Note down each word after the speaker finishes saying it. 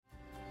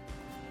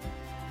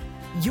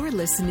You're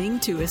listening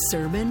to a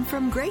sermon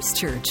from Grace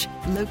Church,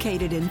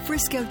 located in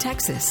Frisco,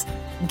 Texas.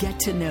 Get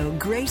to know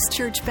Grace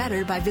Church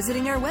better by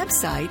visiting our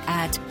website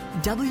at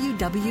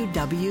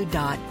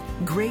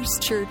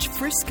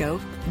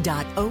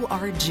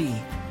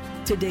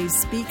www.gracechurchfrisco.org.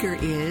 Today's speaker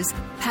is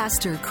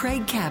Pastor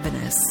Craig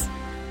Cabanis.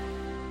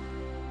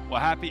 Well,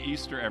 happy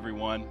Easter,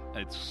 everyone.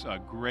 It's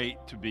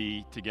great to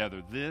be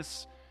together.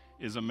 This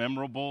is a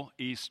memorable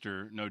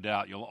Easter, no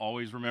doubt. You'll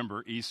always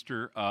remember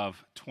Easter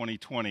of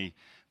 2020,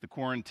 the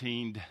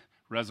quarantined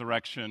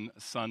Resurrection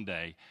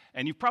Sunday.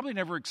 And you've probably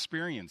never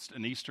experienced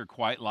an Easter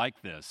quite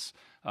like this.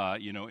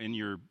 In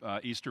your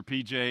Easter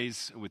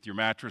PJs with your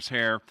mattress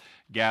hair,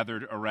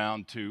 gathered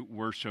around to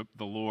worship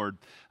the Lord.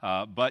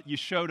 But you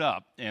showed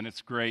up, and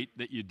it's great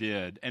that you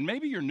did. And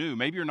maybe you're new.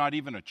 Maybe you're not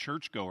even a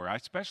churchgoer. I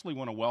especially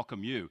want to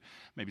welcome you.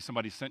 Maybe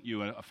somebody sent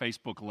you a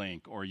Facebook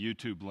link or a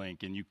YouTube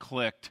link, and you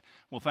clicked.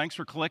 Well, thanks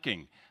for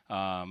clicking.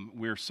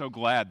 We're so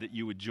glad that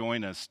you would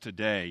join us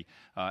today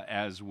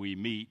as we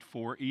meet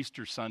for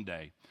Easter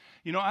Sunday.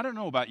 You know, I don't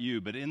know about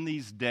you, but in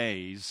these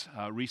days,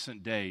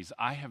 recent days,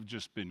 I have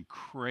just been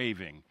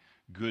craving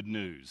good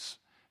news,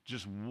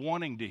 just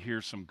wanting to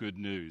hear some good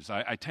news.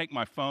 I take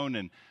my phone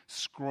and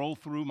scroll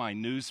through my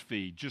news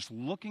feed, just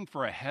looking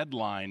for a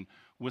headline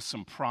with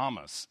some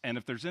promise. And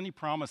if there's any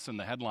promise in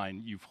the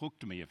headline, you've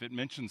hooked me. If it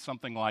mentions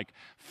something like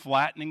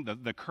flattening,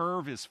 the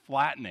curve is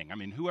flattening. I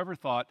mean, whoever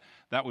thought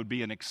that would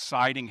be an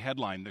exciting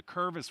headline? The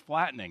curve is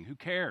flattening. Who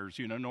cares?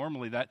 You know,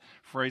 normally that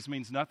phrase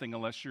means nothing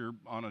unless you're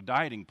on a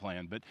dieting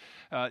plan. But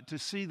to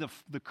see the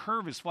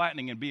curve is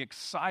flattening and be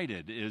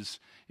excited is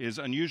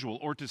unusual.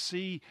 Or to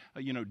see,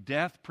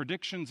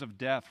 predictions of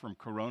death from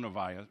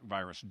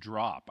coronavirus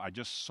drop. I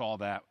just saw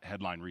that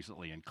headline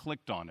recently and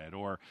clicked on it.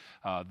 Or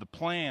the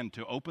plan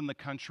to open the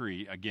country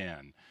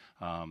again.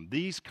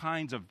 These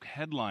kinds of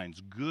headlines,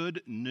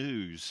 good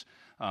news,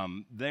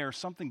 they are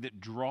something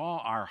that draw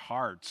our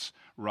hearts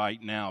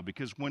right now,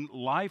 because when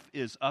life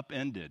is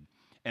upended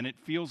and it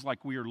feels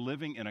like we are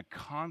living in a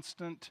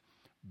constant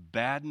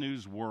bad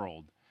news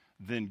world,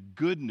 then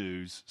good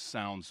news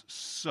sounds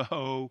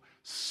so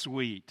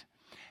sweet.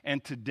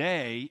 And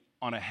today,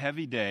 on a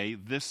heavy day,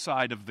 this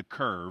side of the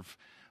curve,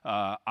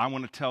 I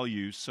want to tell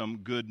you some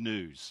good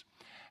news.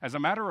 As a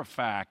matter of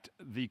fact,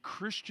 the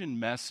Christian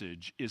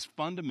message is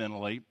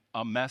fundamentally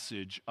a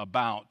message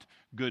about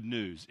good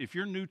news. If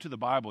you're new to the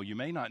Bible, you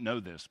may not know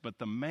this, but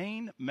the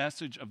main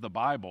message of the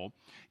Bible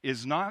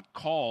is not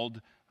called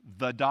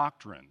the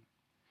doctrine.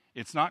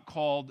 It's not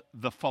called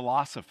the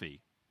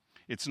philosophy.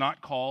 It's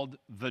not called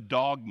the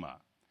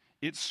dogma.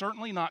 It's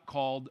certainly not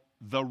called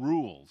the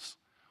rules.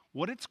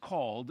 What it's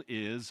called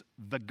is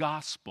the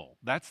gospel.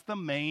 That's the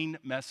main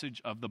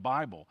message of the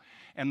Bible.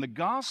 And the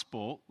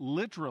gospel,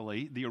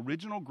 literally, the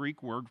original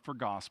Greek word for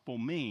gospel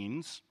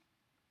means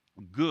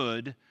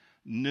good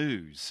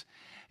news.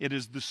 It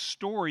is the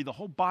story, the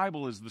whole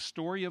Bible is the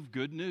story of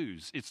good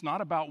news. It's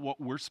not about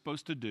what we're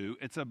supposed to do.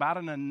 It's about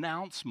an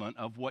announcement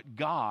of what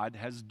God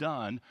has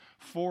done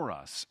for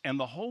us. And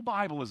the whole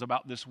Bible is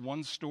about this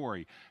one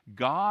story: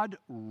 God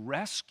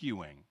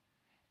rescuing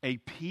a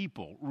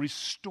people,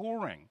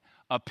 restoring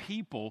a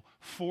people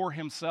for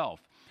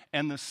himself.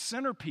 And the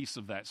centerpiece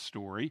of that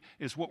story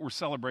is what we're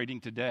celebrating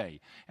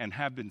today and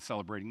have been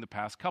celebrating the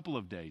past couple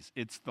of days.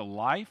 It's the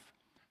life,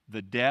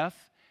 the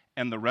death,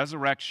 and the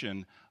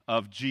resurrection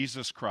of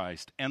Jesus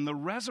Christ. And the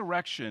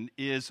resurrection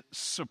is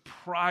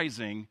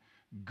surprising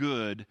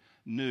good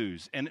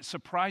news. And it's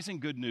surprising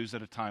good news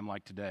at a time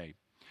like today.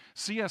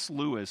 C.S.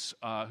 Lewis,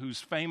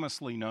 who's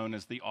famously known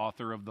as the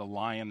author of The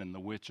Lion and the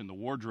Witch and the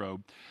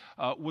Wardrobe,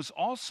 was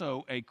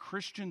also a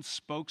Christian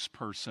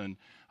spokesperson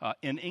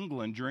in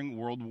England during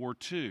World War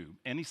II.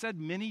 And he said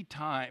many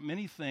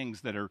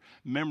things that are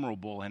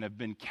memorable and have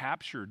been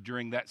captured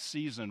during that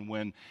season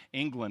when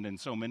England and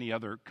so many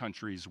other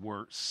countries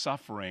were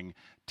suffering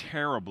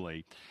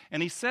terribly.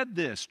 And he said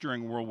this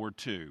during World War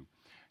II: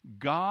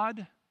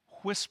 God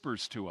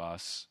whispers to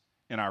us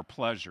in our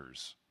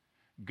pleasures.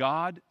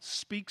 God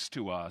speaks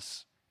to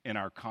us in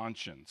our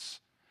conscience,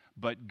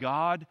 but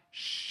God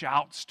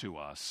shouts to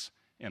us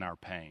in our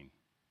pain.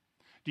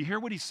 Do you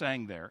hear what he's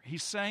saying there?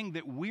 He's saying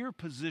that we're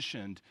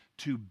positioned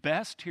to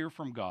best hear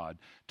from God,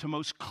 to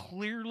most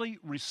clearly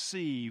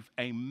receive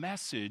a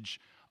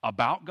message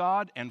about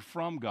God and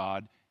from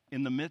God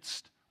in the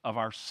midst of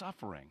our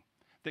suffering,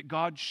 that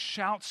God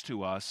shouts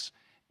to us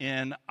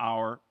in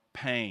our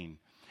pain.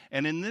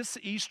 And in this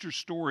Easter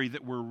story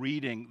that we're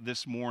reading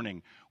this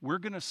morning, we're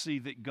going to see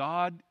that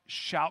God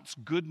shouts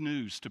good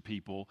news to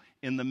people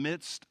in the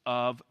midst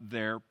of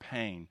their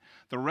pain.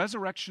 The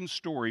resurrection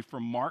story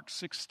from Mark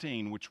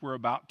 16, which we're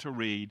about to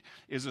read,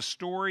 is a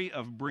story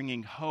of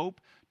bringing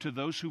hope to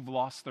those who've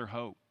lost their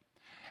hope.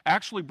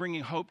 Actually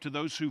bringing hope to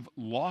those who've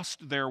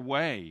lost their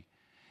way.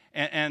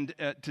 And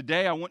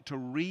today I want to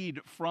read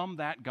from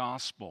that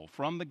gospel,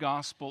 from the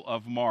Gospel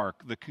of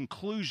Mark, the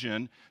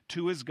conclusion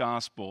to his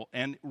gospel,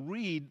 and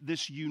read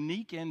this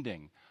unique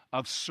ending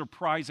of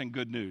surprising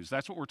good news.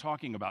 That's what we're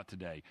talking about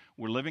today.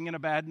 We're living in a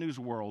bad news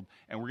world,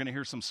 and we're going to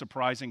hear some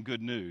surprising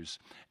good news.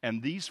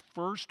 And these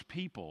first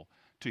people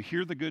to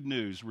hear the good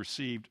news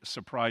received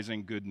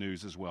surprising good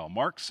news as well.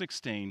 Mark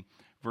 16,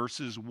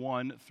 verses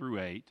 1 through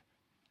 8.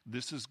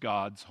 This is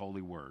God's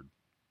holy word.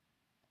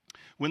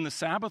 When the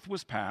Sabbath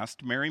was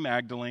past, Mary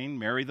Magdalene,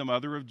 Mary the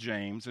mother of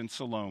James, and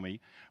Salome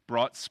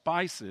brought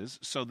spices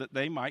so that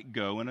they might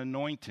go and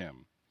anoint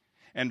him.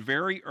 And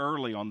very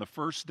early on the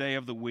first day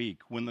of the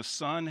week, when the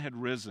sun had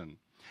risen,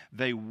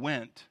 they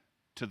went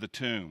to the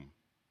tomb.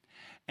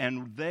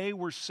 And they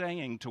were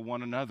saying to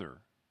one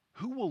another,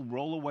 "Who will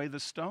roll away the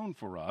stone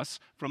for us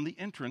from the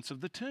entrance of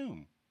the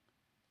tomb?"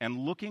 And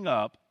looking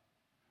up,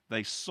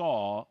 they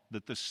saw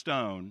that the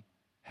stone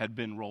had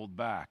been rolled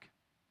back.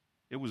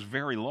 It was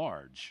very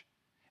large.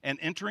 And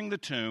entering the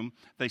tomb,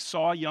 they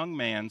saw a young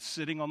man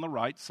sitting on the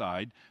right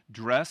side,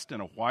 dressed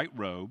in a white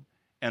robe,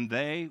 and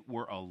they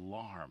were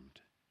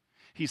alarmed.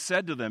 He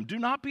said to them, "Do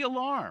not be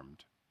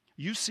alarmed.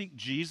 You seek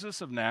Jesus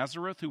of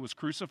Nazareth who was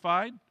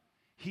crucified?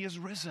 He is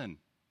risen.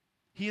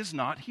 He is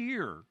not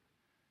here.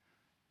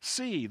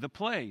 See the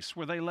place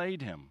where they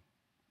laid him.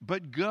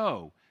 But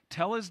go,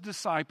 tell his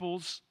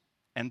disciples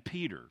and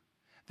Peter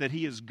that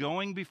he is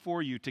going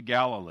before you to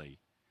Galilee.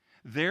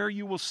 There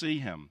you will see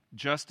him,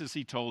 just as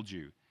he told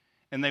you."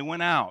 And they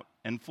went out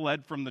and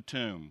fled from the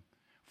tomb,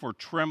 for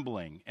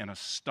trembling and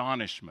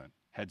astonishment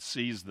had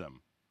seized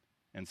them.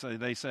 And so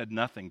they said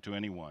nothing to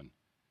anyone,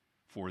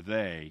 for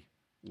they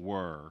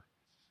were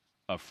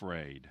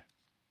afraid.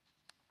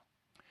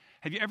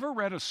 Have you ever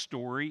read a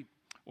story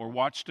or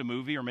watched a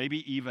movie or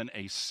maybe even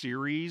a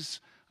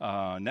series,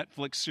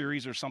 Netflix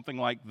series or something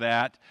like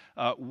that,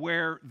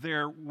 where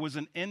there was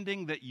an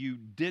ending that you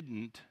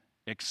didn't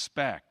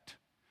expect?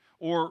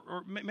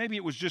 Or maybe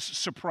it was just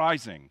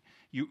surprising.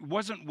 It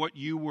wasn't what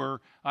you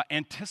were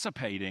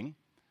anticipating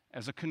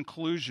as a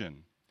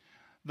conclusion.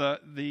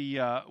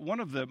 One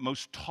of the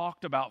most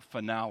talked about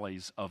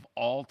finales of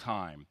all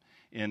time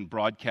in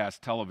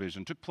broadcast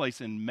television took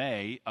place in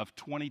May of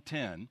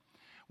 2010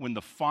 when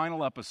the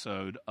final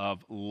episode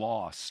of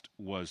Lost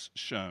was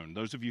shown.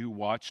 Those of you who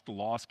watched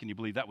Lost, can you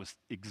believe that was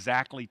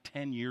exactly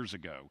 10 years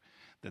ago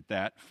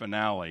that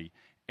finale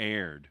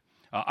aired?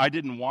 I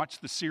didn't watch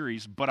the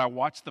series, but I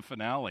watched the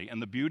finale,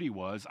 and the beauty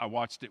was I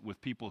watched it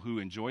with people who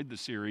enjoyed the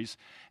series,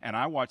 and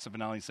I watched the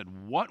finale and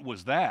said, "What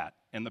was that?"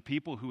 And the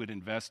people who had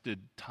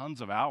invested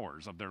tons of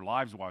hours of their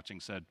lives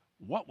watching said,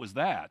 "What was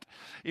that?"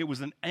 It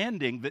was an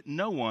ending that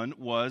no one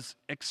was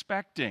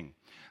expecting.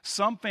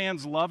 Some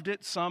fans loved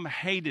it, some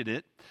hated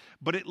it,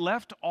 but it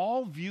left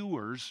all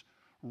viewers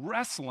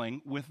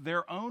wrestling with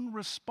their own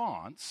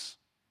response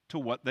to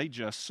what they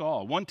just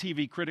saw. One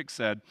TV critic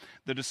said,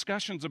 "The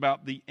discussions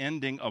about the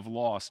ending of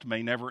Lost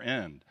may never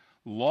end.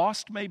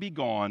 Lost may be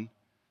gone,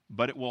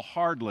 but it will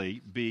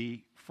hardly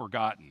be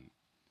forgotten."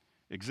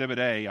 Exhibit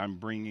A, I'm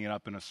bringing it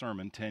up in a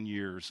sermon 10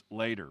 years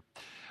later.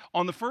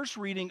 On the first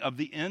reading of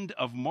the end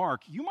of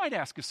Mark, you might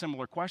ask a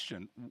similar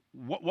question.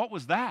 What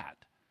was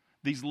that?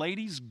 These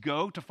ladies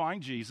go to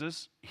find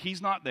Jesus.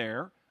 He's not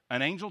there.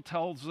 An angel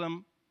tells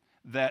them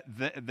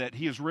that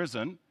he is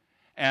risen,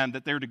 and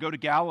that they're to go to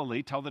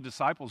Galilee, tell the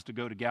disciples to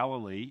go to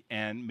Galilee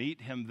and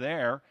meet him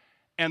there,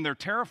 and they're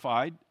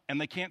terrified,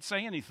 and they can't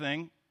say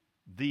anything.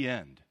 The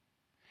end.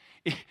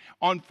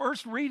 On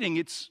first reading,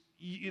 it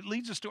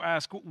leads us to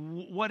ask,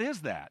 what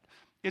is that?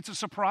 It's a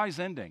surprise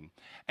ending.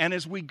 And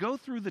as we go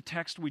through the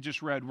text we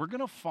just read, we're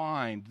going to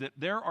find that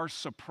there are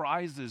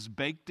surprises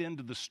baked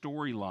into the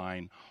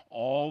storyline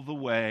all the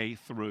way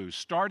through,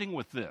 starting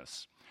with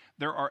this.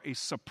 There are a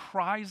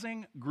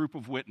surprising group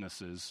of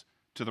witnesses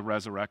to the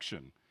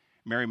resurrection.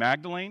 Mary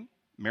Magdalene,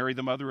 Mary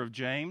the mother of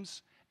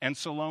James, and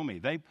Salome.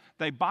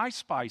 They buy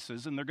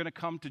spices, and they're going to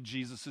come to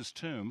Jesus'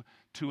 tomb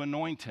to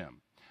anoint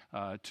him,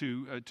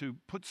 to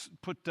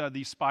put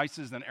these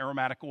spices and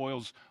aromatic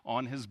oils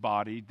on his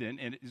body,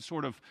 and it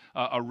sort of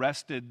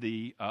arrested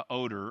the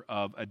odor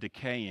of a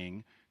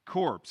decaying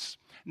corpse.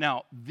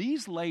 Now,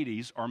 these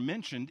ladies are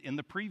mentioned in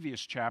the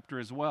previous chapter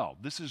as well.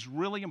 This is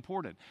really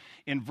important.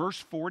 In verse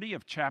 40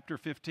 of chapter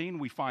 15,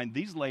 we find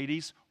these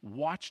ladies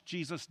watched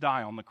Jesus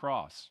die on the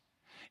cross.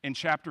 In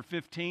chapter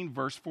 15,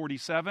 verse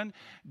 47,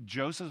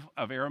 Joseph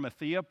of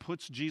Arimathea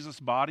puts Jesus'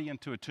 body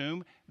into a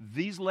tomb.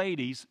 These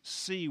ladies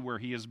see where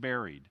he is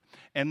buried.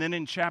 And then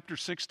in chapter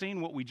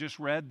 16, what we just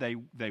read,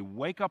 they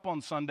wake up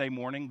on Sunday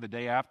morning, the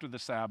day after the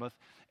Sabbath,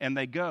 and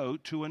they go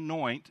to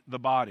anoint the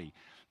body.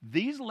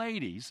 These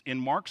ladies, in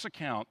Mark's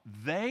account,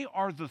 they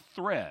are the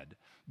thread.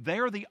 They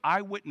are the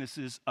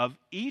eyewitnesses of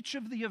each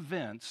of the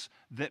events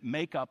that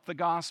make up the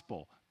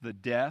gospel, the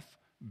death,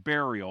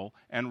 burial,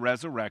 and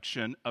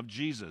resurrection of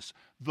Jesus.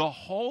 The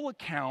whole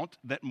account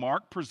that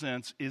Mark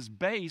presents is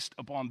based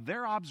upon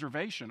their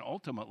observation,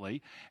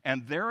 ultimately,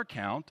 and their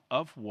account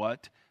of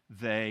what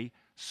they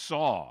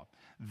saw.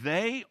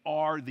 They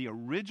are the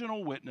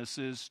original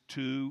witnesses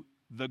to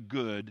the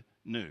good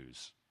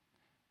news.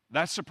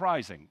 That's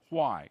surprising.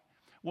 Why?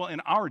 Well,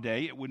 in our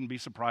day, it wouldn't be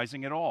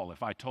surprising at all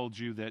if I told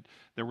you that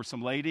there were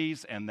some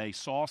ladies and they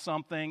saw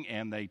something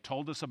and they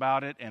told us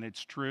about it and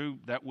it's true.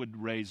 That would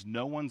raise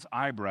no one's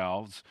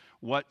eyebrows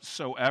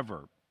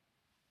whatsoever.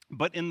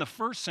 But in the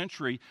first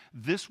century,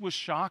 this was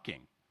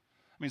shocking.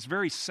 mean, it's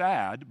very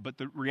sad, but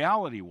the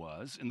reality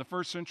was, in the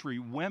first century,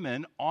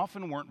 women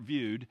often weren't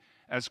viewed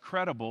as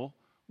credible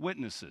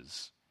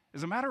witnesses.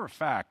 As a matter of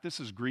fact, this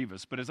is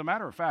grievous, but as a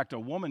matter of fact, a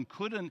woman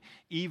couldn't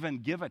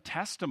even give a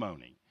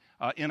testimony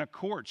in a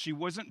court. She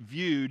wasn't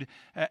viewed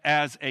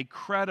as a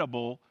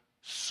credible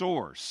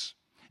source.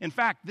 In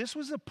fact, this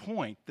was a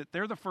point that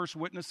they're the first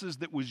witnesses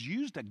that was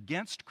used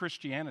against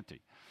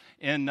Christianity.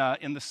 In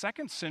the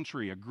second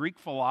century, a Greek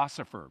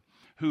philosopher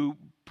who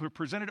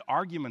presented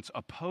arguments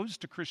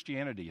opposed to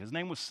Christianity, his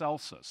name was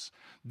Celsus.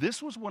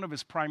 This was one of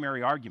his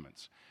primary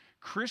arguments.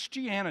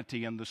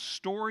 Christianity and the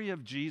story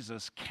of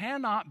Jesus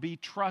cannot be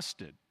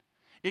trusted.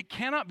 It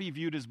cannot be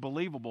viewed as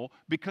believable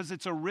because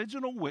its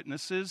original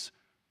witnesses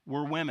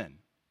were women.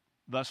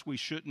 Thus, we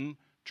shouldn't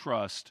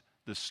trust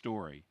the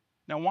story.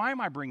 Now, why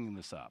am I bringing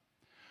this up?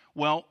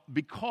 Well,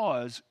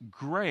 because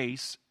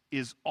grace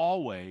is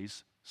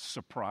always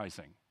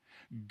surprising.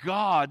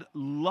 God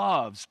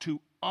loves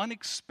to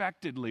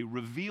unexpectedly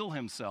reveal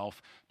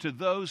himself to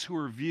those who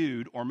are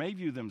viewed or may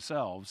view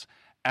themselves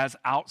as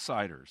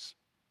outsiders.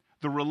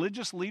 The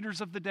religious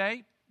leaders of the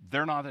day,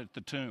 they're not at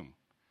the tomb.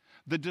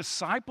 The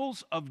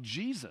disciples of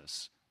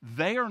Jesus,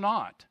 they are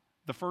not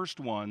the first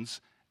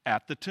ones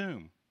at the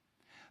tomb.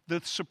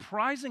 The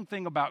surprising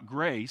thing about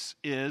grace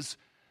is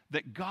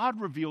that God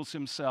reveals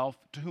himself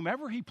to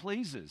whomever he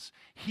pleases.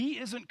 He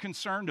isn't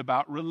concerned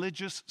about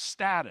religious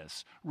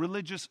status,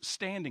 religious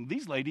standing.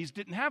 These ladies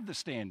didn't have the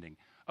standing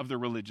of the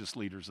religious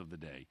leaders of the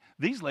day.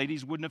 These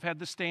ladies wouldn't have had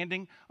the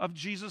standing of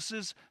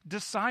Jesus'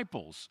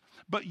 disciples.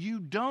 But you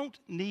don't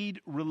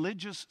need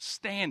religious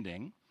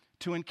standing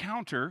to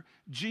encounter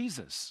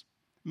Jesus.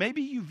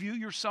 Maybe you view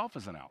yourself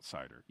as an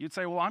outsider. You'd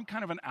say, well, I'm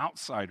kind of an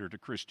outsider to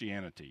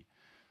Christianity.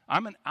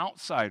 I'm an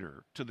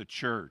outsider to the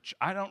church.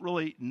 I don't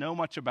really know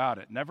much about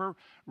it. Never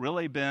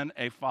really been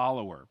a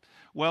follower.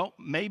 Well,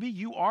 maybe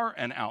you are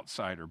an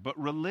outsider, but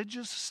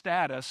religious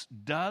status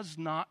does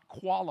not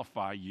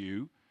qualify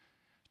you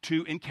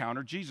to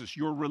encounter Jesus.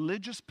 Your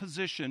religious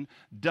position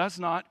does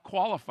not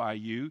qualify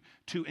you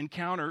to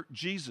encounter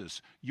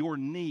Jesus. Your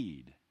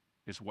need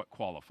is what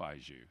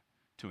qualifies you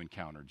to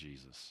encounter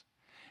Jesus.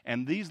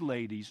 And these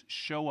ladies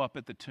show up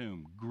at the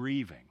tomb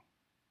grieving,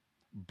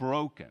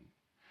 broken.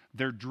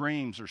 Their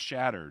dreams are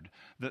shattered.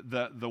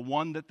 The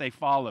one that they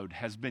followed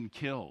has been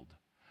killed.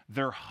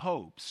 Their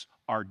hopes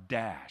are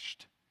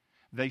dashed.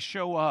 They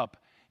show up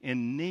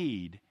in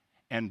need,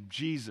 and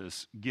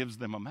Jesus gives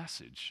them a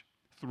message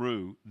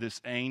through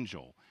this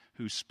angel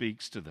who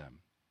speaks to them.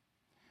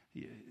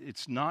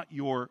 It's not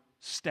your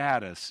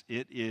status,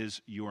 it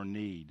is your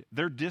need.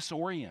 They're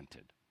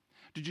disoriented.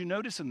 Did you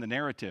notice in the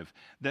narrative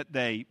that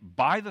they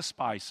buy the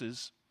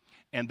spices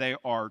and they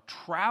are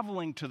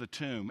traveling to the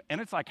tomb,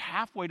 and it's like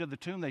halfway to the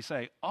tomb they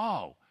say,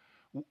 oh,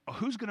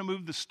 who's going to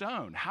move the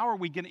stone? How are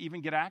we going to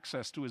even get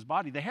access to his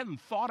body? They hadn't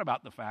thought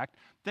about the fact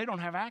they don't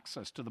have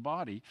access to the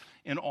body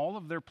in all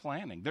of their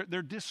planning.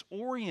 They're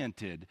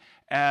disoriented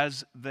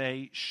as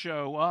they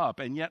show up,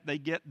 and yet they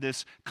get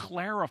this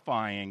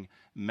clarifying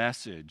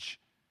message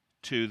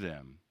to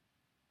them.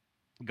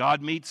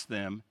 God meets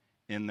them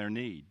in their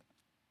need.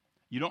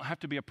 You don't have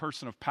to be a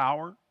person of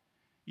power.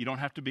 You don't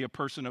have to be a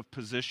person of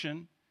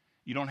position.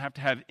 You don't have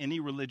to have any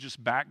religious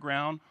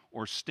background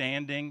or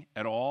standing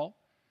at all.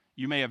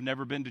 You may have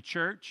never been to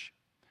church.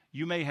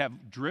 You may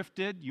have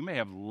drifted. You may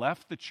have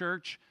left the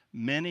church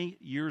many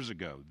years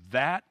ago.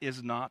 That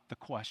is not the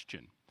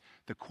question.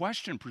 The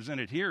question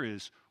presented here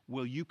is,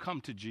 will you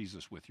come to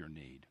Jesus with your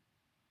need?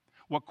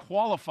 What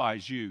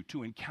qualifies you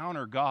to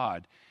encounter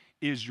God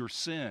is your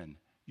sin,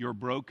 your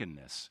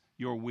brokenness,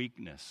 your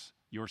weakness,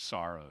 your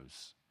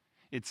sorrows.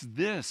 It's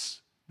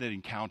this that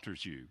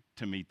encounters you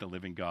to meet the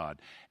living God.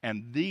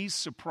 And these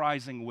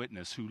surprising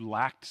witnesses who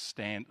lacked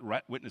standing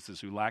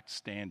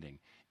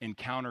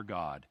encounter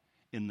God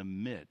in the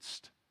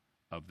midst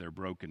of their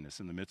brokenness,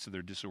 in the midst of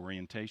their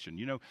disorientation.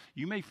 You know,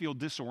 you may feel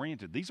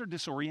disoriented. These are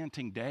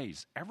disorienting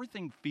days.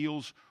 Everything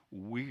feels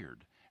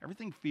weird.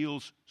 Everything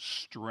feels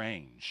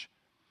strange.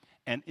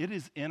 And it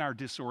is in our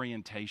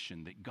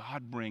disorientation that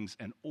God brings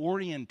an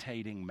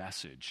orientating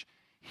message.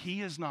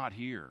 He is not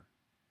here.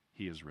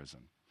 He is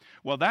risen.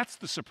 Well, that's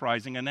the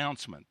surprising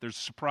announcement. There's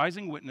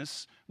surprising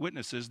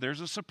witnesses.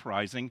 There's a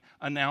surprising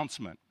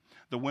announcement.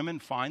 The women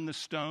find the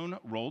stone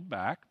rolled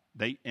back.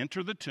 They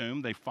enter the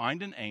tomb. They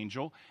find an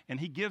angel, and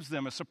he gives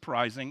them a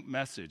surprising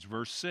message.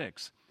 Verse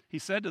 6, he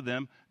said to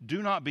them,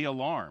 "Do not be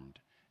alarmed.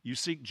 You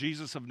seek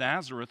Jesus of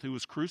Nazareth who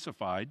was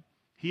crucified.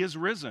 He is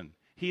risen.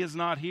 He is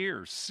not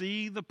here.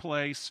 See the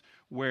place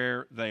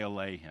where they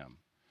lay him."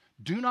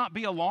 Do not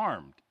be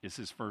alarmed is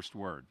his first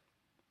word.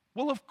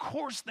 Well, of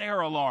course they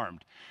are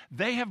alarmed.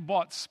 They have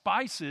bought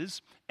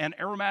spices and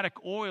aromatic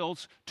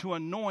oils to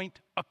anoint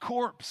a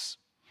corpse.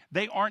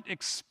 They aren't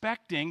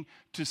expecting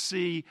to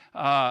see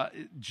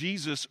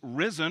Jesus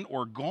risen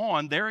or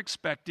gone. They're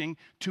expecting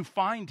to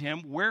find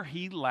him where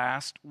he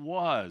last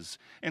was.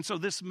 And so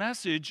this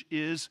message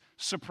is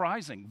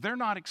surprising. They're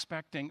not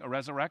expecting a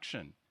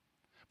resurrection.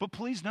 But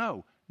please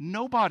know,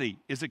 nobody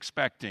is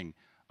expecting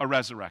a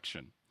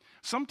resurrection.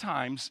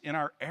 Sometimes in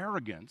our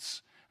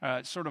arrogance,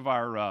 sort of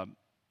our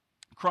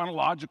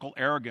chronological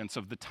arrogance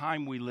of the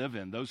time we live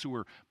in, those who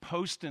are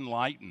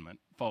post-Enlightenment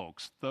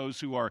folks, those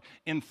who are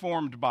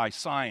informed by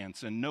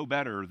science and know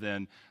better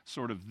than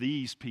sort of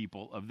these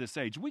people of this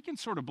age, we can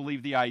sort of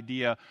believe the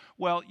idea,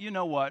 well, you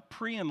know what,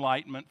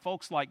 pre-Enlightenment,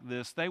 folks like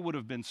this, they would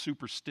have been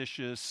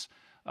superstitious.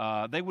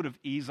 They would have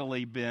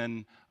easily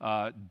been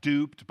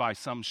duped by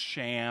some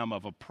sham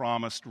of a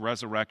promised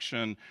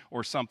resurrection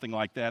or something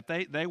like that.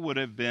 They would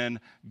have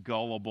been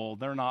gullible.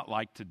 They're not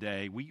like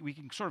today. We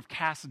can sort of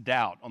cast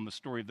doubt on the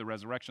story of the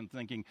resurrection,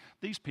 thinking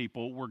these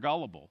people were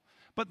gullible.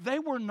 But they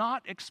were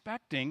not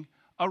expecting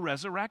a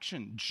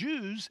resurrection.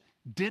 Jews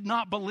did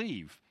not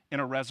believe in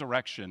a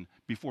resurrection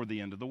before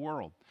the end of the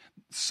world.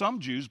 Some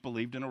Jews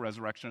believed in a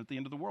resurrection at the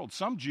end of the world.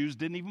 Some Jews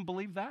didn't even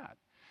believe that.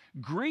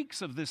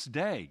 Greeks of this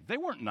day, they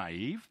weren't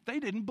naive. They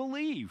didn't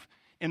believe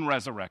in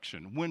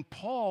resurrection. When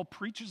Paul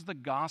preaches the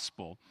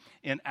gospel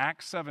in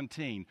Acts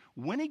 17,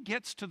 when he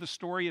gets to the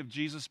story of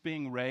Jesus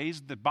being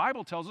raised, the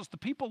Bible tells us the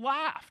people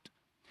laughed.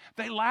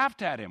 They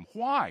laughed at him.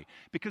 Why?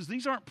 Because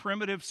these aren't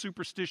primitive,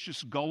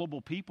 superstitious,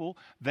 gullible people.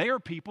 They are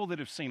people that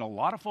have seen a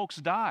lot of folks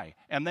die,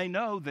 and they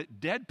know that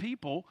dead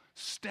people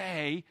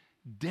stay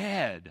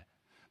dead.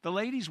 The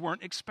ladies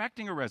weren't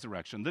expecting a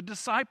resurrection. The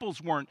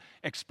disciples weren't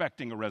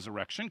expecting a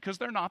resurrection because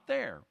they're not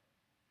there.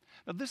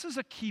 Now, this is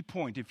a key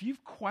point. If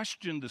you've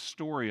questioned the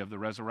story of the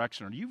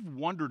resurrection or you've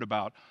wondered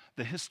about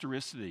the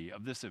historicity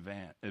of this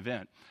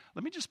event,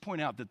 let me just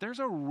point out that there's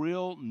a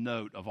real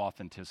note of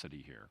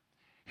authenticity here.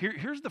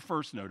 Here's the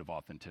first note of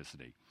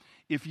authenticity.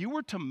 If you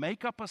were to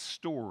make up a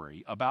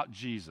story about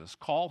Jesus,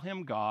 call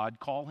him God,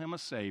 call him a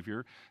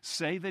Savior,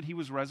 say that he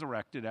was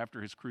resurrected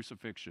after his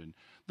crucifixion,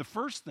 the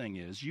first thing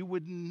is you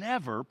would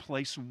never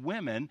place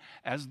women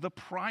as the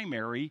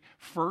primary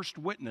first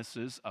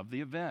witnesses of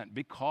the event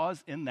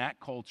because in that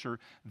culture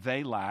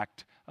they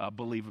lacked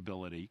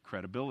believability,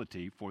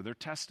 credibility for their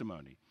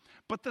testimony.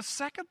 But the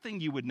second thing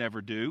you would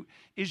never do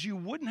is you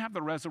wouldn't have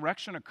the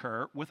resurrection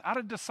occur without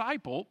a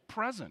disciple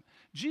present.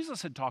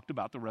 Jesus had talked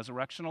about the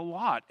resurrection a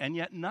lot, and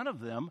yet none of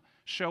them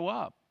show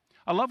up.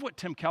 I love what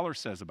Tim Keller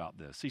says about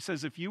this. He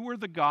says, if you were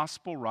the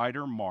gospel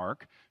writer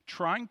Mark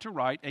trying to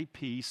write a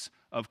piece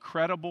of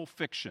credible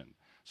fiction,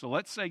 so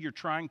let's say you're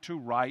trying to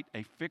write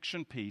a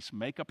fiction piece,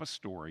 make up a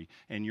story,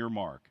 and you're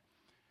Mark,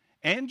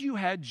 and you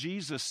had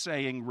Jesus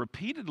saying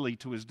repeatedly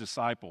to his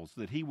disciples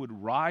that he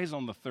would rise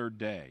on the third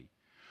day,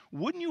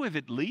 wouldn't you have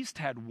at least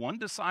had one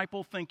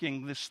disciple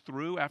thinking this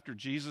through after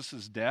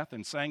Jesus' death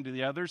and saying to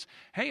the others,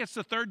 hey, it's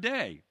the third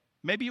day.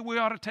 Maybe we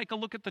ought to take a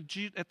look at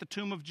the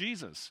tomb of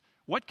Jesus.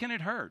 What can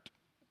it hurt?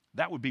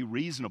 That would be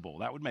reasonable.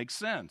 That would make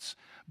sense.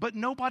 But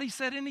nobody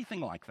said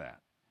anything like that.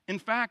 In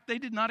fact, they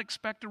did not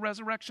expect a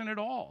resurrection at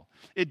all.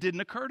 It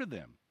didn't occur to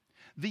them.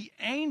 The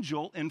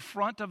angel in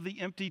front of the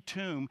empty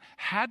tomb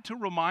had to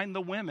remind the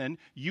women,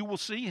 you will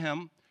see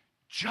him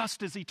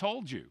just as he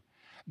told you.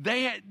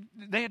 The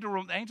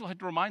angel had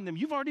to remind them,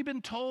 you've already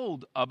been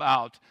told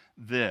about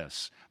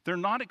this. They're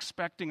not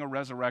expecting a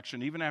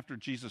resurrection even after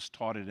Jesus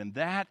taught it. And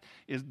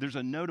there's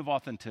a note of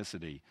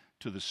authenticity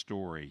to the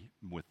story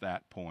with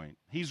that point.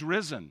 He's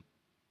risen,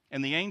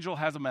 and the angel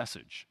has a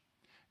message.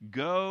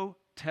 Go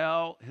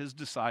tell his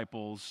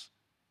disciples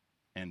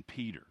and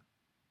Peter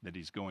that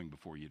he's going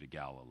before you to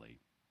Galilee.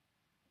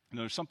 And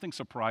there's something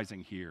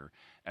surprising here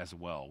as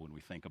well when we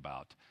think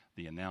about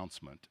the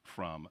announcement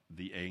from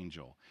the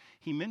angel.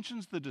 He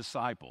mentions the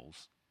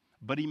disciples,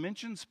 but he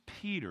mentions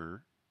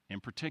Peter in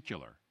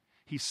particular.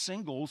 He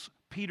singles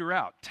Peter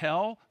out.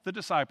 Tell the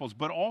disciples,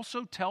 but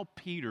also tell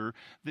Peter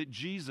that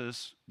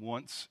Jesus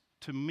wants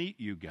to meet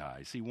you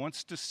guys. He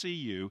wants to see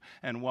you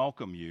and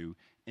welcome you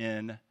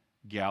in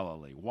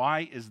Galilee.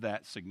 Why is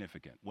that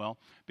significant? Well,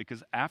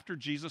 because after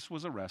Jesus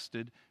was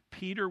arrested,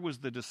 Peter was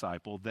the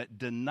disciple that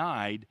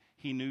denied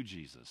he knew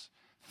Jesus.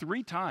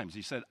 3 times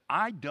he said,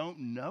 I don't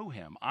know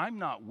him. I'm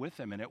not with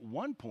him. And at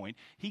one point,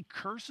 he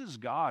curses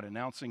God,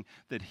 announcing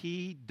that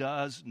he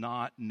does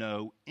not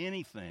know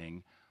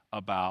anything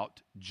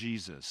about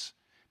Jesus.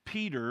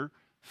 Peter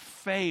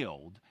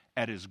failed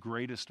at his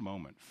greatest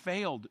moment,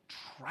 failed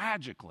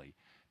tragically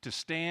to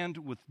stand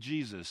with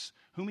Jesus,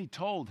 whom he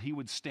told he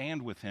would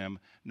stand with him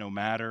no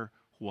matter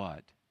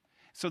what.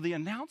 So the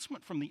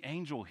announcement from the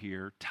angel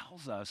here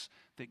tells us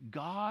that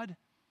God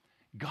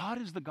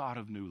is the God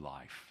of new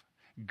life.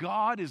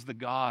 God is the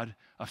God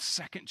of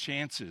second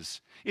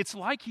chances. It's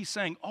like he's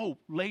saying, oh,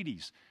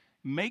 ladies,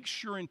 make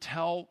sure and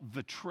tell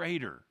the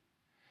traitor.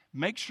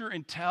 Make sure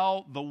and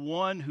tell the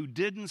one who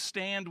didn't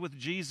stand with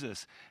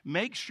Jesus.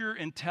 Make sure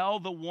and tell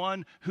the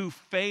one who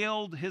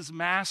failed his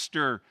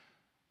master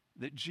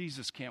that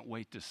Jesus can't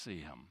wait to see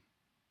him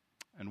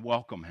and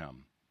welcome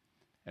him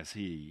as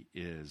he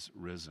is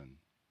risen.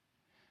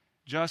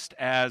 Just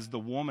as the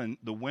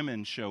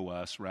women show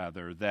us,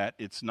 rather, that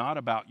it's not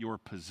about your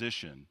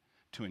position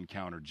to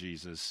encounter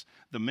Jesus,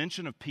 the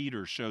mention of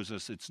Peter shows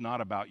us it's not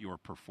about your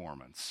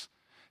performance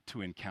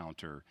to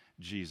encounter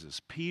Jesus.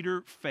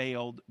 Peter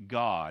failed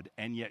God,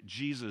 and yet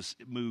Jesus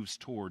moves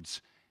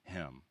towards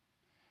him.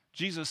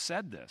 Jesus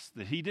said this,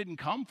 that he didn't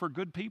come for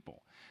good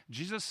people.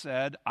 Jesus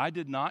said, I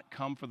did not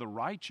come for the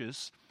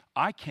righteous,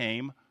 I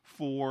came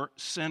for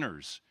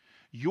sinners.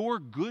 Your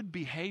good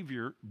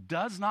behavior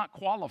does not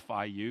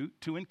qualify you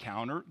to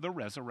encounter the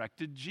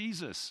resurrected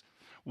Jesus.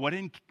 What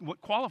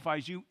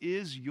qualifies you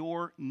is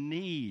your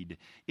need.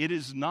 It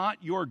is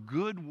not your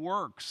good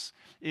works.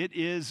 It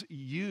is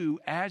you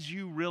as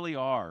you really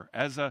are,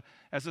 as a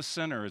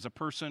sinner, as a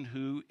person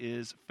who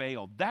is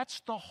failed.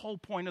 That's the whole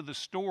point of the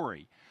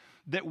story,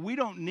 that we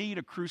don't need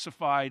a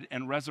crucified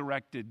and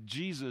resurrected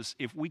Jesus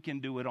if we can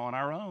do it on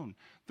our own.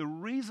 The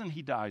reason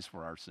he dies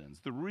for our sins,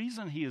 the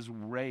reason he is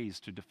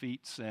raised to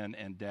defeat sin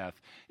and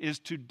death, is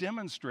to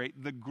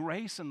demonstrate the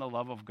grace and the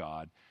love of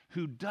God,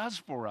 who does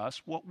for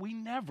us what we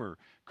never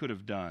could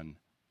have done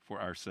for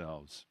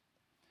ourselves.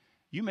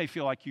 You may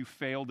feel like you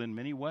failed in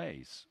many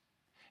ways.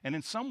 And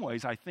in some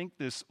ways, I think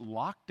this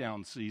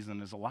lockdown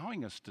season is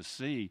allowing us to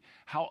see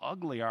how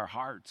ugly our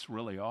hearts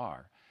really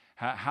are,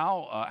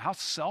 how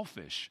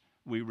selfish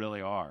we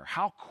really are,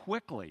 how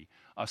quickly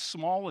a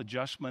small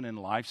adjustment in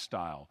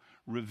lifestyle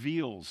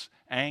reveals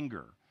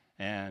anger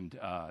and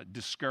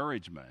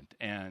discouragement.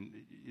 And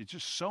it's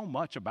just so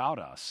much about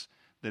us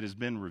that has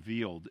been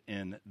revealed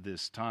in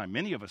this time.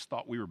 Many of us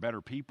thought we were better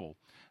people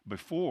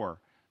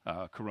before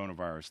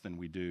coronavirus than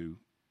we do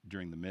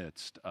during the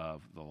midst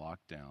of the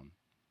lockdown.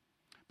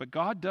 But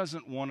God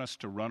doesn't want us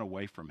to run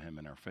away from him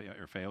in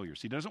our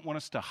failures. He doesn't want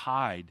us to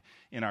hide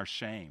in our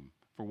shame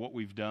for what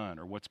we've done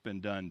or what's been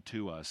done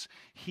to us.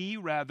 He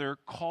rather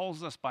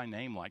calls us by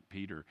name like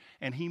Peter,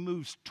 and he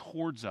moves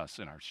towards us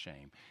in our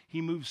shame.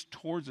 He moves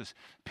towards us.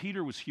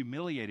 Peter was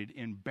humiliated,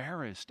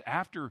 embarrassed.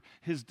 After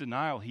his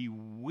denial, he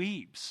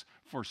weeps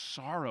for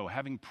sorrow,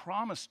 having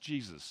promised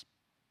Jesus,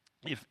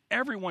 if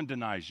everyone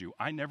denies you,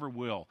 I never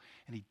will.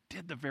 And he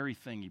did the very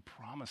thing he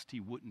promised he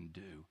wouldn't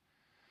do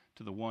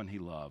to the one he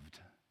loved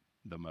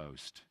the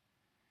most.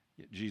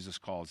 Yet Jesus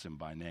calls him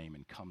by name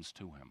and comes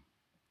to him.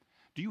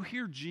 Do you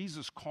hear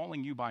Jesus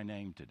calling you by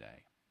name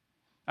today?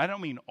 I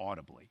don't mean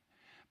audibly,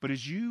 but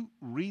as you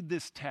read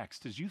this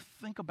text, as you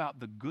think about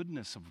the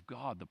goodness of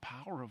God, the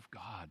power of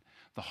God,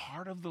 the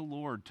heart of the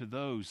Lord to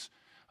those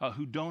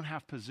who don't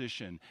have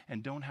position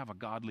and don't have a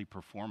godly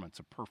performance,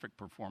 a perfect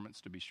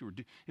performance to be sure,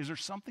 is there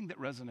something that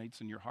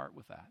resonates in your heart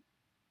with that?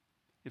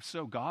 If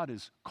so, God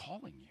is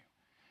calling you.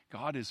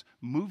 God is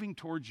moving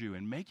towards you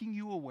and making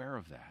you aware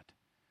of that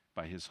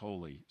by his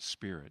Holy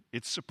Spirit.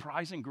 It's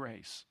surprising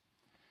grace.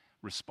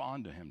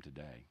 Respond to him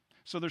today.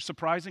 So there's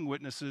surprising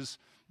witnesses,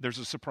 there's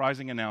a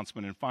surprising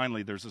announcement, and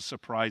finally there's a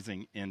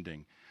surprising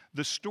ending.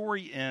 The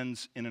story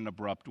ends in an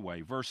abrupt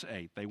way. Verse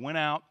 8, they went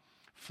out,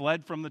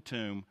 fled from the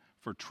tomb,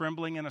 for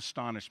trembling and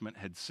astonishment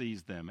had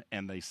seized them,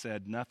 and they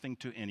said nothing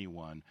to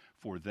anyone,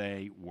 for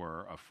they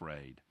were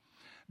afraid.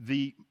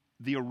 The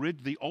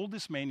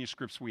oldest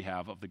manuscripts we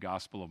have of the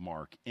Gospel of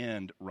Mark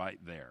end right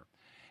there.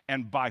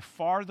 And by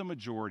far the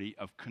majority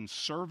of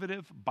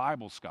conservative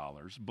Bible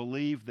scholars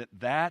believe that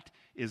that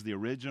is the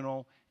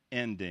original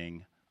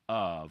ending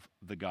of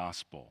the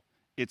gospel.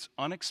 It's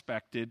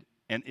unexpected,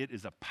 and it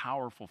is a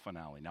powerful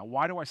finale. Now,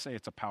 why do I say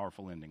it's a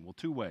powerful ending? Well,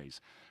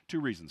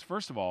 two reasons.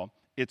 First of all,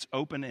 it's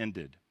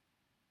open-ended.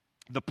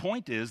 The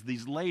point is,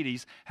 these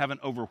ladies have an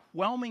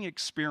overwhelming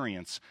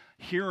experience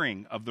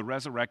hearing of the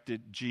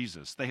resurrected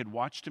Jesus. They had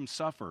watched him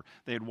suffer.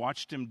 They had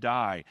watched him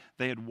die.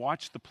 They had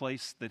watched the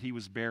place that he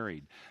was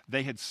buried.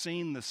 They had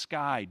seen the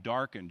sky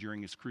darken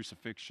during his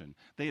crucifixion.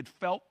 They had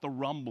felt the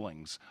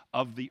rumblings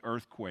of the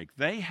earthquake.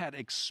 They had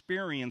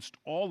experienced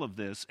all of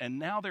this, and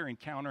now they're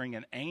encountering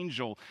an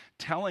angel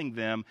telling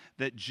them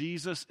that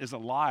Jesus is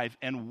alive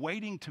and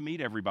waiting to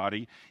meet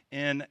everybody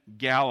in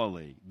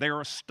Galilee.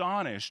 They're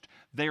astonished.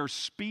 They're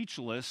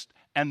speechless,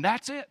 and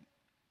that's it.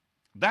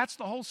 That's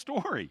the whole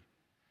story.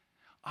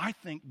 I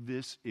think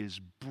this is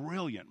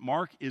brilliant.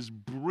 Mark is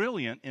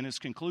brilliant in his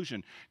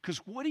conclusion, because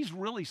what he's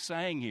really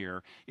saying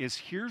here is,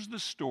 here's the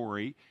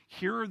story,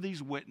 here are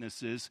these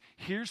witnesses,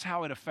 here's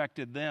how it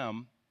affected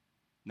them.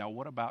 Now,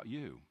 what about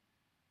you?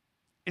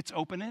 It's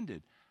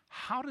open-ended.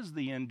 How does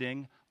the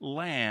ending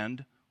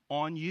land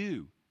on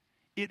you?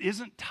 It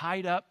isn't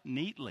tied up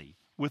neatly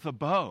with a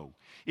bow.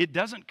 It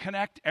doesn't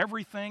connect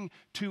everything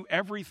to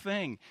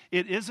everything.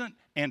 It isn't,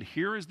 and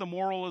here is the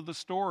moral of the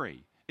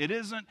story. It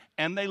isn't,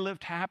 and they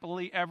lived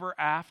happily ever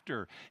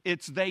after.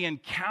 It's, they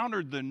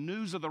encountered the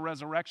news of the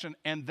resurrection,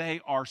 and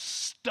they are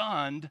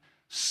stunned,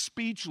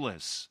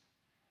 speechless.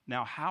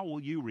 Now, how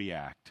will you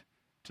react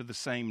to the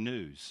same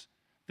news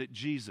that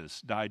Jesus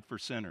died for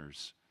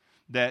sinners,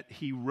 that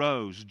he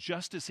rose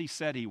just as he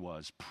said he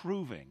was,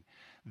 proving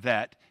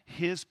that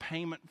his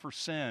payment for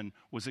sin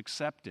was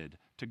accepted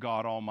to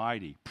God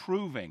Almighty,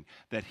 proving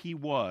that he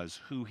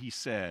was who he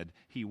said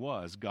he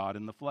was, God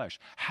in the flesh?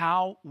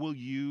 How will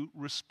you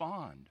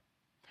respond?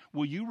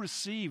 Will you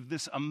receive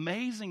this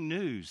amazing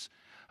news,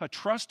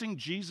 trusting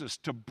Jesus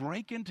to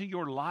break into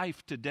your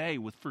life today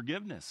with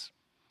forgiveness,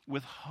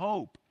 with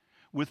hope,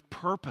 with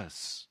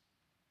purpose?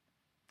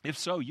 If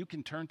so, you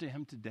can turn to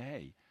him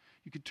today.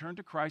 You can turn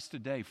to Christ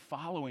today,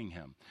 following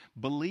him,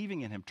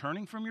 believing in him,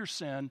 turning from your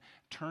sin,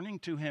 turning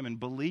to him, and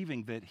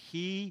believing that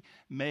he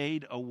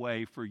made a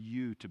way for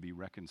you to be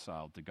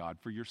reconciled to God,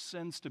 for your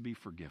sins to be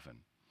forgiven,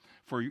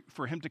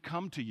 for him to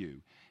come to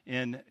you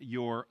in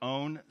your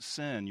own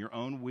sin, your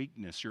own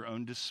weakness, your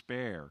own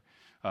despair,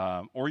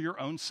 or your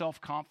own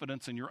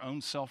self-confidence and your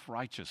own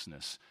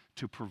self-righteousness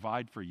to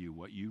provide for you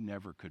what you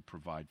never could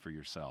provide for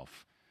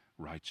yourself,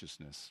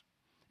 righteousness.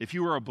 If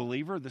you are a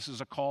believer, this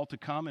is a call to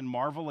come and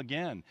marvel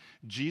again.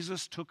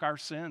 Jesus took our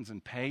sins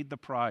and paid the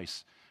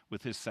price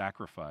with his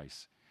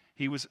sacrifice.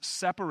 He was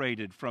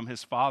separated from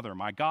his Father.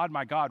 My God,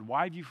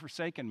 why have you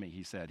forsaken me?"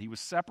 he said. He was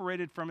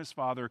separated from his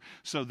Father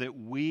so that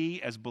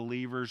we as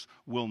believers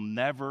will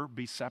never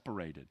be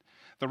separated.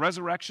 The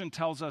resurrection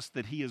tells us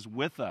that he is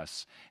with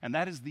us, and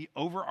that is the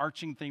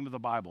overarching theme of the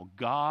Bible,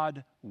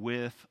 God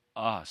with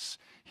us.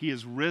 He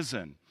is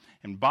risen,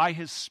 and by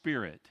his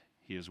Spirit,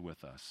 he is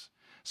with us.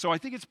 So I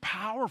think it's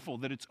powerful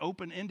that it's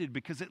open-ended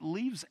because it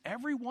leaves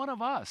every one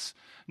of us,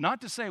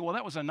 not to say, well,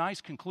 that was a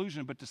nice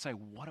conclusion, but to say,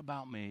 what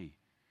about me?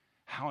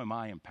 How am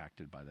I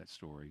impacted by that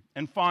story?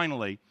 And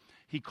finally,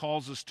 he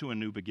calls us to a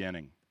new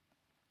beginning.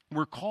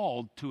 We're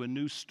called to a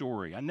new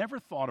story. I never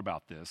thought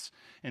about this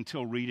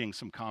until reading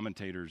some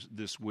commentators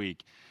this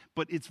week,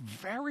 but it's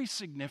very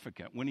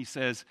significant when he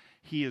says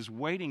he is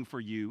waiting for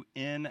you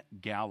in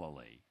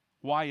Galilee.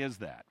 Why is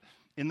that?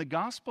 In the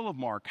Gospel of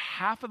Mark,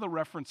 half of the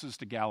references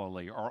to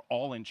Galilee are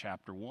all in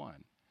chapter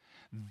 1.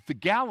 The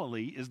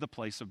Galilee is the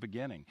place of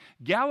beginning.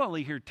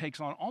 Galilee here takes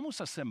on almost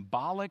a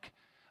symbolic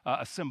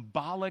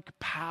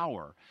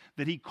power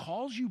that he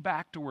calls you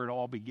back to where it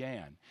all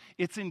began.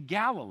 It's in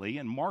Galilee,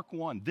 in Mark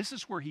 1. This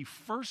is where he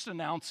first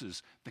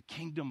announces the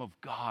kingdom of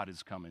God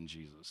has come in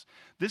Jesus.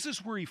 This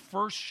is where he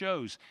first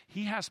shows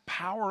he has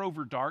power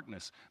over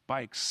darkness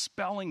by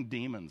expelling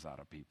demons out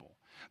of people.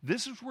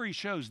 This is where he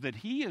shows that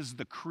he is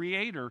the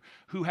creator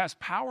who has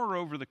power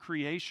over the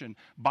creation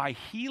by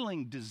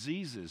healing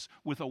diseases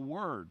with a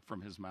word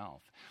from his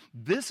mouth.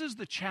 This is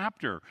the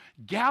chapter.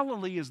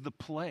 Galilee is the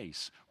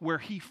place where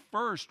he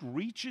first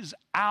reaches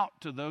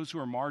out to those who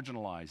are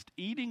marginalized,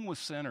 eating with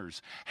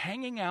sinners,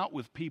 hanging out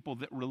with people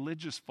that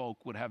religious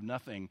folk would have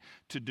nothing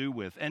to do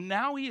with. And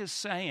now he is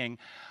saying,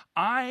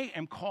 I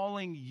am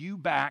calling you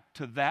back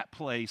to that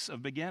place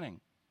of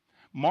beginning.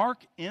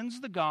 Mark ends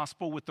the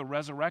gospel with the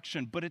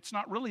resurrection, but it's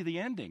not really the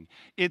ending.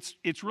 It's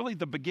really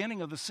the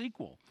beginning of the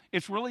sequel.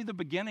 It's really the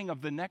beginning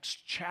of the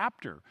next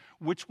chapter,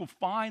 which will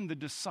find the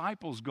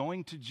disciples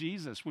going to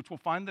Jesus, which will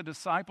find the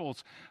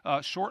disciples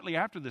shortly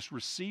after this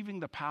receiving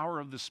the power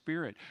of the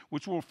Spirit,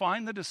 which will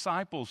find the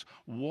disciples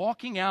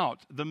walking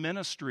out the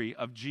ministry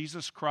of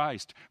Jesus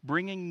Christ,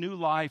 bringing new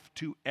life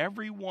to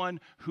everyone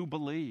who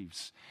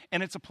believes.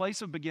 And it's a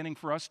place of beginning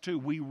for us too.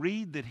 We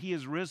read that he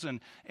is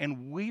risen,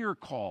 and we are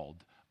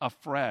called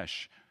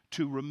afresh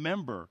to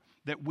remember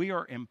that we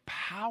are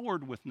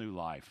empowered with new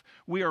life.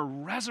 We are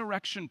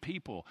resurrection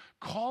people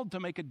called to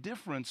make a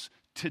difference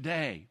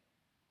today.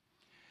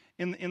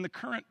 In the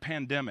current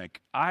pandemic,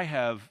 I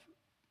have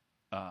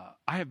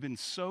been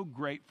so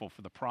grateful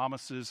for the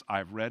promises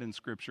I've read in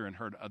Scripture and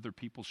heard other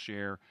people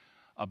share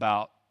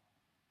about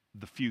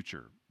the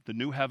future, the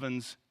new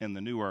heavens and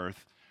the new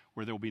earth,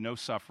 where there will be no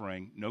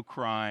suffering, no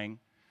crying,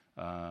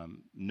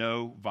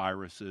 no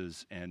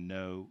viruses, and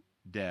no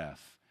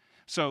death.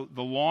 So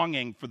the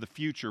longing for the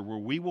future where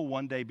we will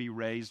one day be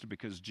raised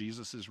because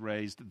Jesus is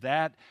raised,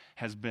 that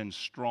has been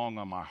strong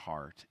on my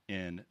heart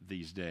in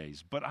these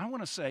days. But I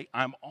want to say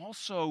I'm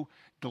also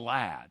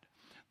glad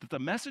that the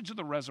message of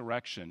the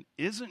resurrection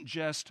isn't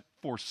just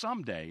for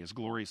someday, as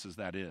glorious as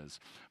that is,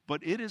 but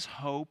it is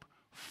hope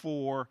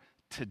for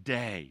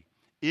today.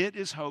 It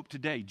is hope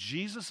today.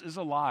 Jesus is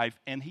alive,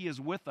 and he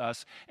is with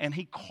us, and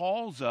he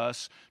calls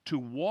us to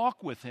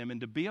walk with him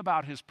and to be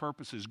about his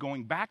purposes,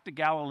 going back to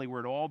Galilee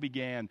where it all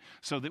began,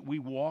 so that we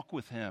walk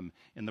with him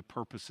in the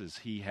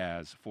purposes he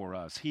has for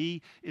us.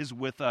 He is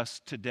with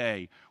us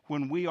today.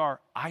 When we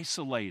are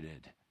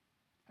isolated,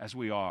 as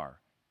we are,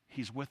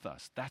 he's with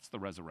us. That's the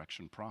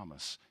resurrection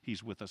promise.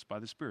 He's with us by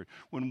the Spirit.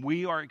 When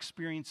we are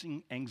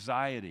experiencing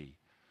anxiety,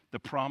 the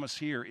promise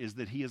here is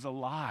that he is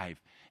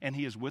alive and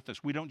he is with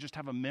us. We don't just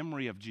have a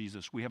memory of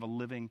Jesus, we have a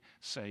living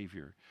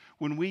Savior.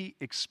 When we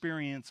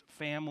experience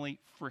family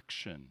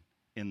friction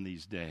in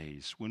these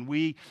days, when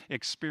we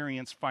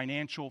experience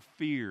financial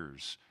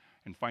fears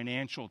and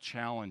financial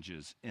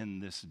challenges in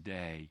this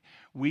day,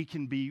 we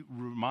can be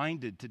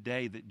reminded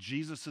today that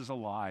Jesus is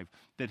alive,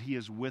 that he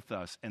is with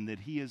us, and that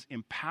he is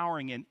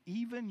empowering and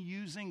even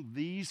using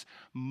these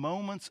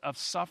moments of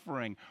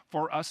suffering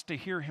for us to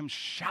hear him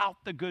shout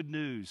the good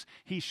news.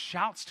 He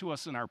shouts to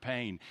us in our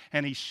pain,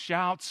 and he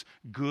shouts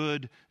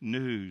good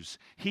news.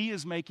 He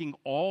is making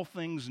all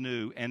things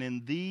new, and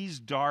in these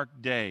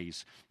dark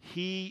days,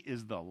 he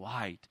is the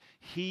light.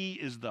 He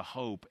is the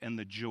hope and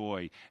the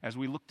joy as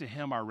we look to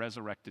him, our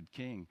resurrected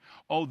King.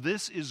 Oh,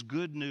 this is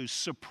good news,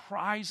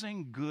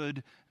 surprising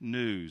good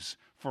news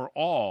for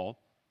all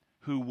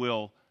who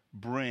will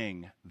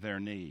bring their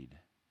need.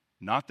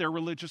 Not their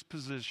religious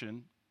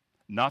position,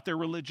 not their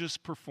religious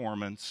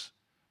performance,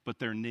 but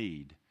their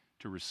need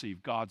to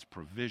receive God's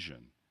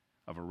provision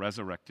of a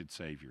resurrected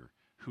Savior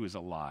who is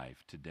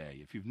alive today.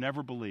 If you've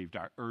never believed,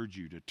 I urge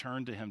you to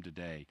turn to him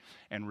today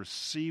and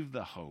receive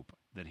the hope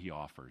that he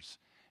offers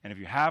And if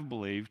you have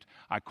believed,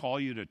 I call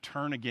you to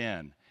turn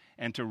again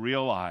and to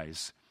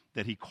realize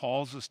that he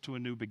calls us to a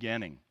new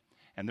beginning.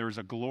 And there is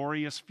a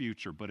glorious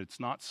future, but it's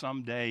not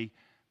someday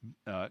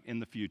in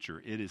the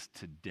future. It is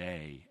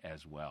today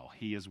as well.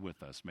 He is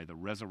with us. May the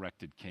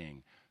resurrected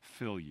King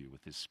fill you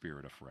with his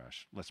Spirit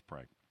afresh. Let's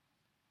pray.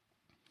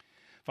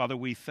 Father,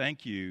 we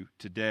thank you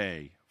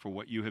today for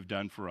what you have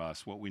done for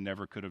us, what we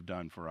never could have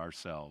done for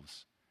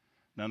ourselves.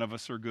 None of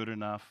us are good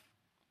enough.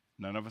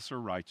 None of us are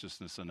righteous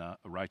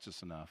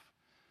enough.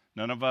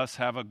 None of us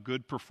have a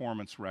good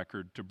performance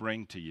record to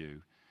bring to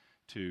you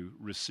to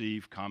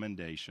receive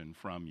commendation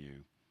from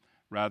you.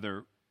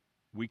 Rather,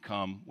 we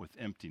come with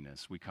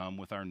emptiness. We come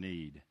with our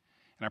need.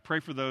 And I pray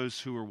for those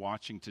who are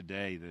watching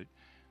today that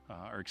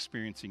are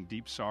experiencing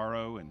deep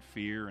sorrow and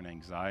fear and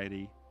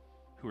anxiety,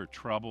 who are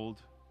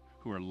troubled,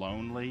 who are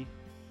lonely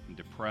and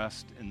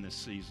depressed in this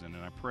season.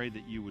 And I pray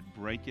that you would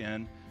break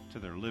in to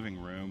their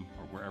living room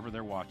or wherever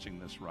they're watching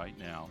this right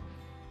now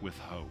with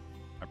hope.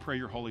 I pray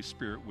your Holy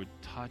Spirit would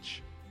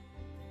touch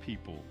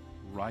people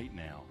right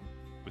now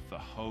with the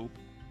hope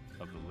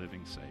of the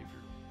living Savior.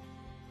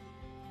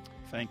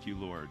 Thank you,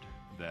 Lord,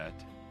 that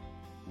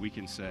we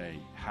can say,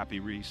 Happy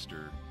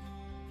Easter.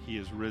 He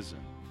is risen.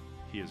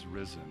 He is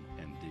risen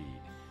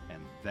indeed.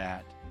 And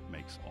that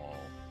makes all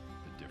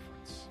the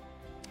difference.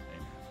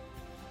 Amen.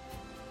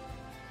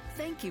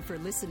 Thank you for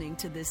listening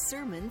to this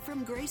sermon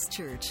from Grace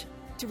Church.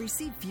 To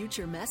receive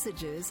future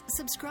messages,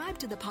 subscribe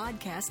to the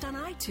podcast on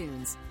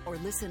iTunes or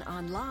listen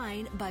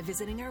online by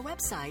visiting our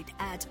website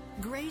at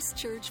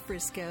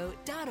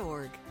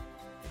gracechurchfrisco.org.